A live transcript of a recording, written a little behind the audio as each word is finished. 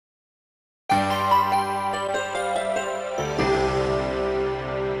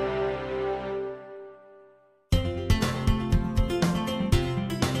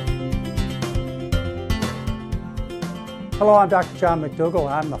Hello, I'm Dr. John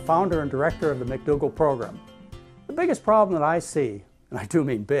McDougall. I'm the founder and director of the McDougall program. The biggest problem that I see, and I do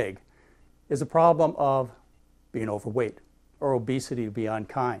mean big, is the problem of being overweight, or obesity to be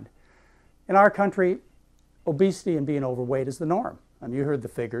unkind. In our country, obesity and being overweight is the norm. You heard the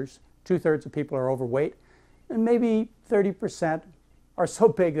figures. 2/3 of people are overweight, and maybe 30% are so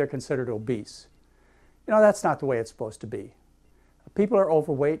big they're considered obese. That's not the way it's supposed to be. People are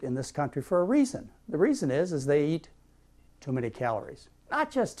overweight in this country for a reason. The reason is they eat too many calories. Not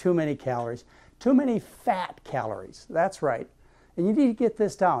just too many calories, too many fat calories. That's right. And you need to get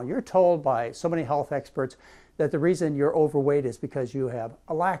this down. You're told by so many health experts that the reason you're overweight is because you have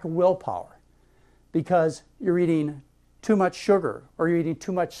a lack of willpower, because you're eating too much sugar or you're eating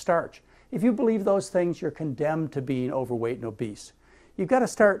too much starch. If you believe those things, you're condemned to being overweight and obese. You've got to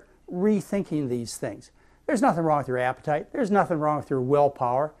start rethinking these things. There's nothing wrong with your appetite. There's nothing wrong with your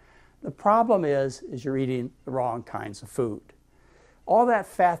willpower. The problem is you're eating the wrong kinds of food. All that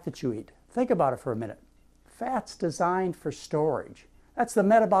fat that you eat, think about it for a minute. Fat's designed for storage. That's the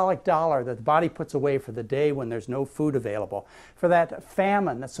metabolic dollar that the body puts away for the day when there's no food available, for that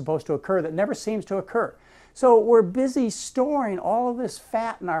famine that's supposed to occur that never seems to occur. So we're busy storing all of this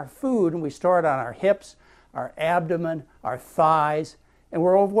fat in our food, and we store it on our hips, our abdomen, our thighs, and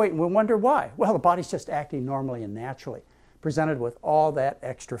we're overweight, and we wonder why. Well, the body's just acting normally and naturally, presented with all that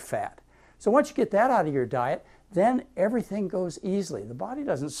extra fat. So once you get that out of your diet, then everything goes easily. The body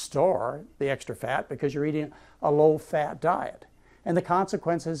doesn't store the extra fat because you're eating a low-fat diet. And the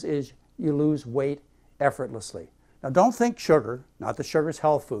consequences is you lose weight effortlessly. Now don't think sugar, not that sugar's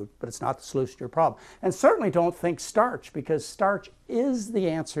health food, but it's not the solution to your problem. And certainly don't think starch, because starch is the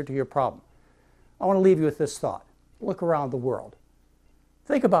answer to your problem. I want to leave you with this thought. Look around the world.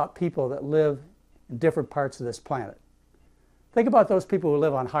 Think about people that live in different parts of this planet. Think about those people who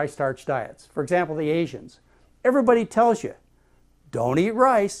live on high-starch diets. For example, the Asians. Everybody tells you, don't eat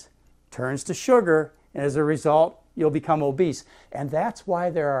rice, turns to sugar, and as a result, you'll become obese. And that's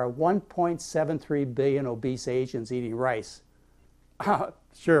why there are 1.73 billion obese Asians eating rice.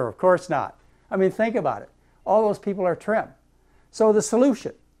 Sure, of course not. Think about it. All those people are trim. So the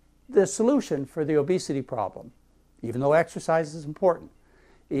solution for the obesity problem, even though exercise is important,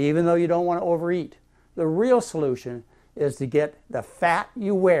 even though you don't want to overeat, the real solution is to get the fat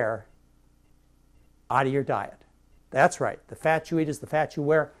you wear out of your diet. That's right. The fat you eat is the fat you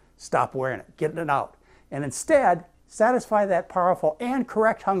wear. Stop wearing it. Get it out. And instead, satisfy that powerful and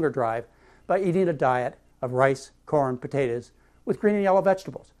correct hunger drive by eating a diet of rice, corn, potatoes with green and yellow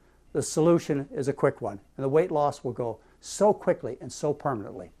vegetables. The solution is a quick one, and the weight loss will go so quickly and so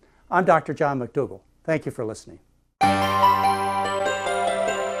permanently. I'm Dr. John McDougall. Thank you for listening.